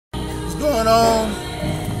going on?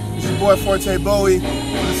 It's your boy ForteBowie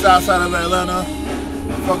from the south side of Atlanta.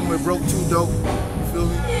 Fucking with Broke2dope. You feel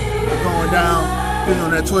me? Going down. Hitting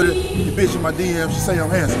on that Twitter. You bitch in my DM. She say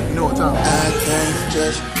I'm handsome. You know what time. I can't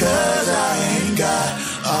just cause I ain't got.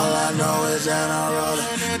 All I know is that I'm rolling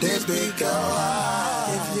this beat go high.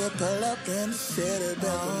 If you pull up in the city,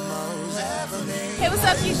 hey, what's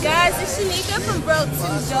up, you guys? It's Shanika from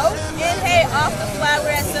Broke2dope. And hey, off the fly,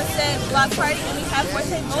 we're at Sunset Block Party and we have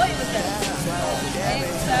ForteBowie with us. Hey,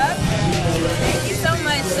 what's up? Thank you so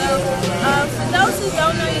much. So, for those who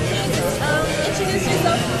don't know, you can just introduce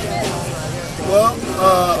yourself a little bit. Well,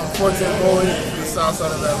 I'm ForteBowie from the south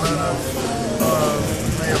side of Atlanta.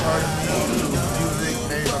 Mayor artist, music,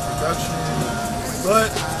 made my production.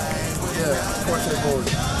 But, yeah, ForteBowie.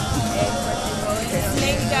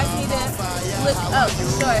 Maybe you guys need to look up.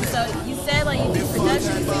 Sure. So you said like you do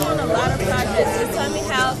production, you do on a lot of projects. Just tell me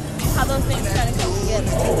how those things kind of come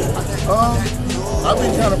together. I've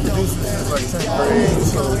been kind of producing since like 10th grade,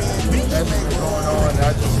 so that's been going on.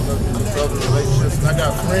 I just build relationships. I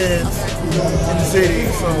got friends in the city,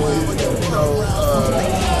 so you know,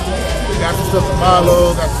 got some stuff from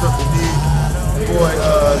Milo, got some stuff from me, boy,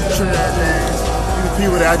 Trinidad James. These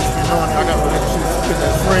people that I just been knowing, I got relationships with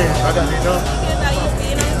as friends. I got their number.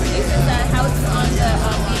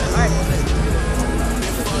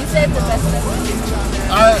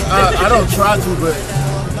 I don't try to, but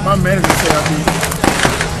my manager said I be.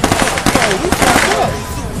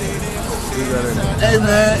 Hey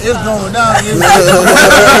man, it's going down. You know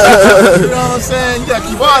what I'm saying? You gotta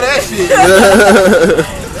keep all that shit.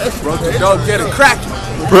 Broke2dope, get it cracking.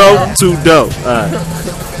 Broke2dope. Alright.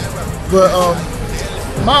 But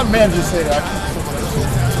my manager said I keep some of that shit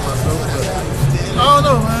to myself. But I don't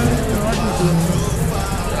know, man. You know,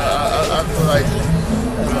 I feel like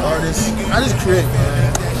as an artist, I just create,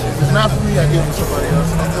 man. If it's not for me, I give it to somebody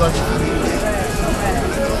else. I feel like it's for me.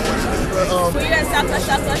 Were you at South by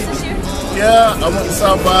Southwest this year? Yeah, I went to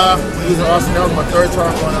South by. It was awesome. That was my third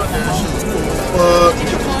time going out there. That shit was cool. Did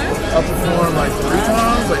you perform? I performed like 3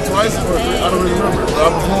 times, like twice, or I don't really remember. But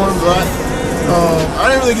I performed a lot. I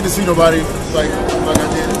didn't really get to see nobody like I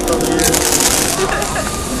did in a couple years.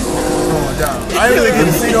 Going down. I didn't really get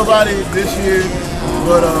to see nobody this year,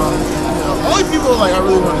 but you know, only people like I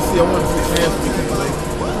really wanted to see. I wanted to see Chance because like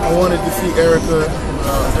I wanted to see Erica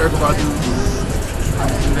Badu.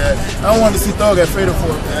 Do that. I wanted to see Thug at Fatal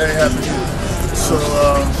Fork. That ain't happened either. So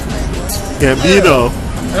Gambino.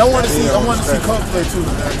 And I wanted to see Coldplay too.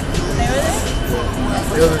 Man.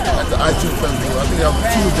 They were at the iTunes Festival. I think that was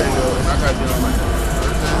Tuesday though, and I got there on like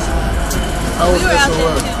Thursday. I was there so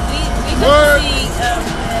well. We got to see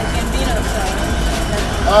Gambino show.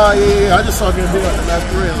 Yeah. I just saw Gambino at the last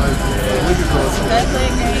parade like a week ago. So. That's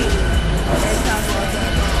really great.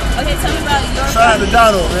 Okay, tell me about your Shout out to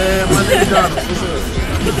Donald, man. My name is Donald. What's up?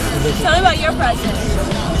 Tell me about your project.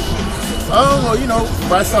 Well, you know,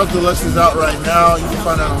 Vice South Deluxe is out right now. You can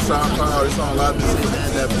find that on SoundCloud. It's on Live Music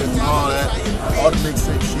and that and all that, all the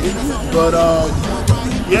mixtape shit. But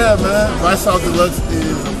yeah, man, Vice South Deluxe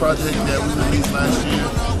is a project that we released last year.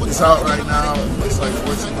 It's out right now. It's like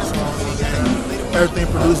 14 songs on there. Everything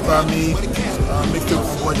produced by me. Mixed it with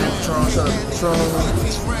my boy Jay Patron. Shout out to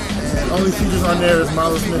Patron. And only features on there is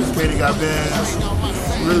Milo Smith and Katie got bands.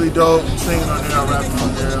 Really dope. I'm singing on there, I'm rapping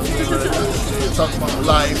on there. I'm doing that good shit. Talking about my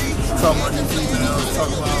life, talking about new females,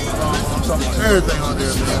 talking about I'm talking about everything on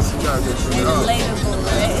there, man. So you gotta get shit out. Relatable,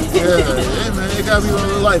 right? Yeah, man, it gotta be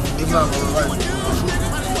real life. It's not real life.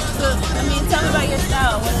 So, I mean, tell me about your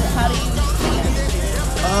style. How do you sing it?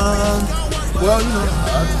 Well, you know,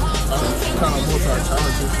 I'm kind of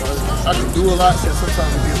multi-talented, so I can do a lot, so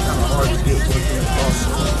sometimes it gets kind of hard to get one thing across.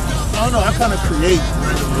 So, I don't know, I kind of create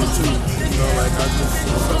randomly too. You know, like I just,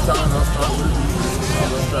 sometimes I'll start with a beat,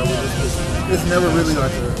 I'll start with this. It's never really like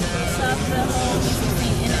a...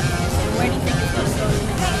 Where do you think it's going to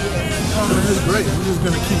go next? Oh man, it's great. We're just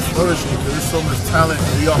going to keep flourishing because there's so much talent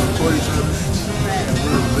and we all support each other. And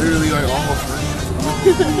we're literally like almost friends.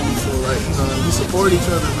 So like, you know, we support each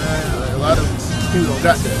other, man. Like, a lot of people don't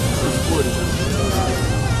got that. We support each other.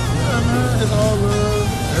 Yeah, man, it's all love.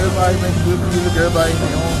 Everybody makes good music. Everybody in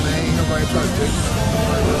their own lane. Everybody tries to take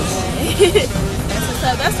somebody else. That's what's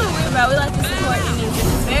up. That's what we're about. We like to support the music.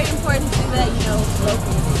 It's very important to do that, you know,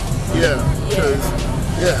 locally.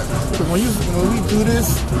 Because when we do this,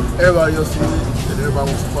 everybody else sees it, and everybody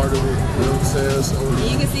wants a part of it. You know what I'm saying? So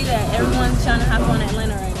you can see that everyone's trying to hop on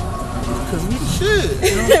Atlanta right now. Because we the shit.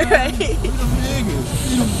 You know what I'm saying? Right. We the niggas.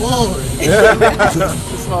 We the boys.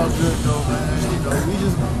 It's all good though, man. You know.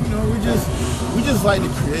 we just like to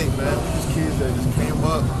create, man. We just kids that just came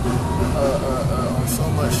up on so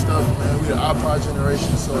much stuff, man. We the iPod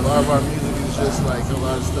generation, so a lot of our music is just like a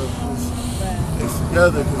lot of stuff is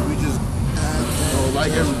together because we just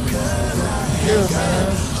like everything. Yeah,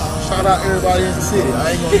 man. Shout out everybody in the city.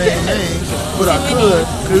 I ain't gonna name names, but I could,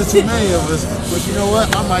 because there's too many of us. But you know what?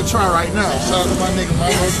 I might try right now. Shout out to my nigga, my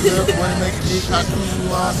Broke2dope, Money Maker D,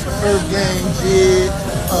 Kakuma, Earth Gang, Jid,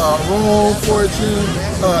 Rome, Fortune,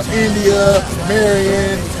 India,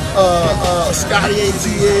 Marion, Scotty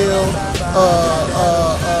ATL,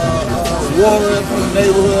 Warren from the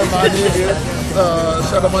neighborhood, my nigga.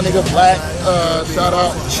 Shout out my nigga Black. Shout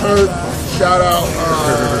out Chirp. Shout out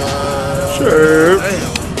Chirp.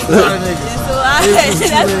 Damn. A lot of niggas.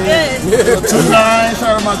 That's good. 2-9,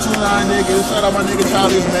 shout out my 2-9 niggas. Shout out my nigga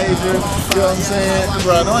Charlie's Major. You know what I'm saying?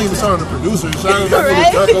 Bro, don't even shout out the producer. Shout out my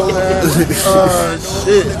nigga Ducko, man.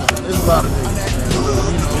 Shit. There's a lot of niggas, man.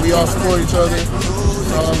 You know, we all support each other.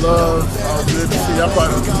 It's all love. It's all good to see. Y'all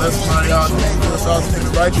probably don't less money y'all niggas. It's all to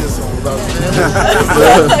write this song about, man.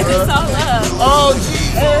 It's all love. Oh,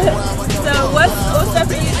 gee. So what's up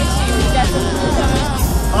for you this year? You got something coming?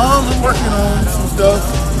 I'm working on some stuff,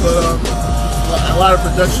 but a lot of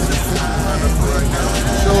production is lined up right now.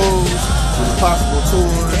 Shows, possible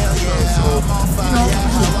tours, so you know,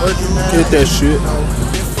 just working, man. Get that shit.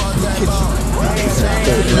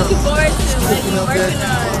 Looking forward to what you're working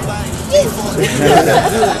on.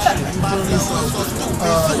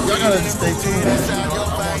 Y'all gotta stay tuned.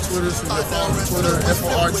 I'm on Twitter, so you follow me on Twitter,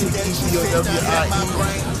 ForteBowie. Same thing on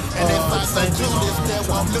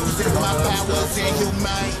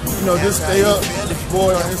you know, just stay up with your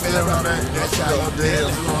boy on Instagram and all that. All day,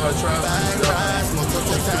 I'm doing all the trials.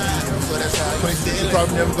 Places you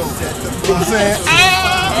probably never go. You know what I'm saying?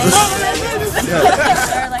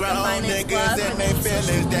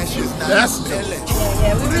 That's dope.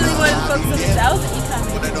 Yeah, we really wanted to focus on the South and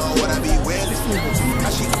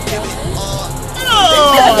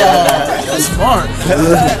That's smart.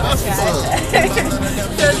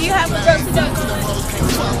 So do you have a Broke2dope?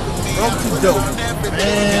 Broke2dope,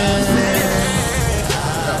 man.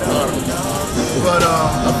 But I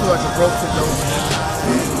feel like a Broke2dope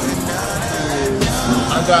is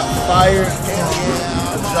I got fired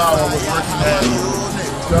from the job I was working at.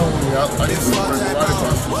 I used to work right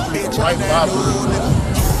across the street, right by Blue.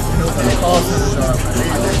 It was a call center job.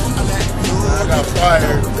 I got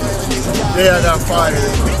fired. The day I got fired,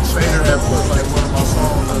 Fader had put like one of my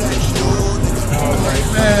songs on this shit. I was like,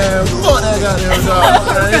 man, fuck that goddamn job.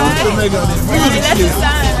 I'm still making on this music shit. You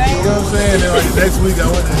know what I'm saying? And like the next week I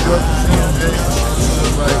went to New York to see him. So it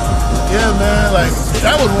was like, yeah, man, like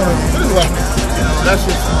that was one of them. It was like, you know, that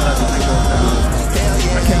shit's one I can think of now.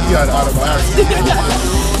 I can't get out of autobiography.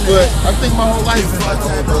 But I think my whole life has been like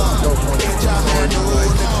that Broke2dope.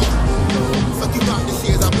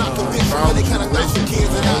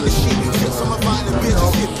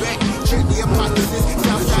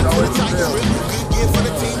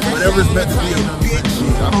 Whatever's meant to be,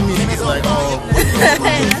 I don't mean to get like, oh.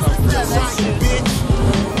 Thank you for talking to me.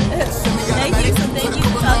 Can you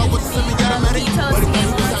tell us again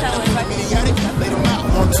one time what everybody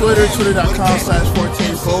on Twitter,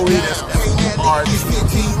 twitter.com/ForteBowie. That's ForteBowie.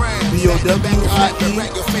 Same thing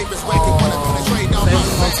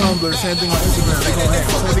on Tumblr, same thing on Instagram. They go ahead.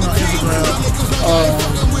 Same thing on Instagram.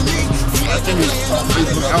 I think it's on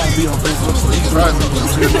Facebook. I don't be on Facebook, so you can try me on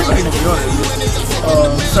Facebook. I ain't gonna be on it.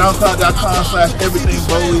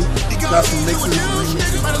 SoundCloud.com/everythingbowie. Got some mixes,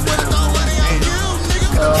 remixes on there.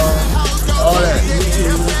 All that. YouTube.com/everythingbowie. All that.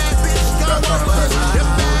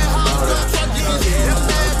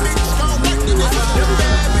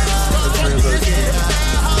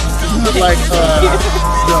 You look like the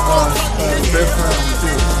best friend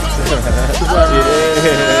too.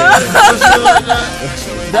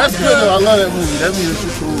 That's good though. I love that movie. That movie is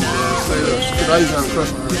cool. Because I used to have a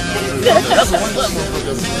crush on her. That's the one black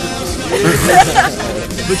motherfucker.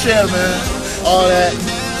 But yeah, man, all that.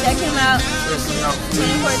 Check him out.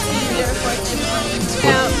 2014, year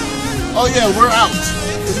 14. Out. Oh yeah, we're out.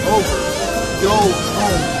 It's over. Go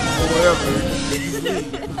home or whatever.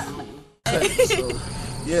 So,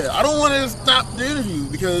 yeah, I don't want to stop the interview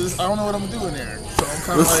because I don't know what I'm gonna do in there. So I'm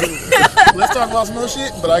kind of like, let's talk about some other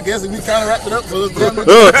shit. But I guess if we kind of wrapped it up, so let's go.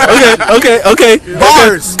 Okay.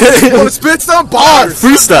 Bars. You want to spit some bars?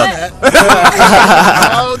 Freestyle.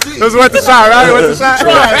 It was worth the shot, right? Worth the shot.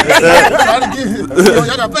 Try to get it. Y'all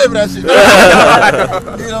got to pay for that shit. You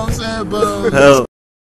know what I'm saying? But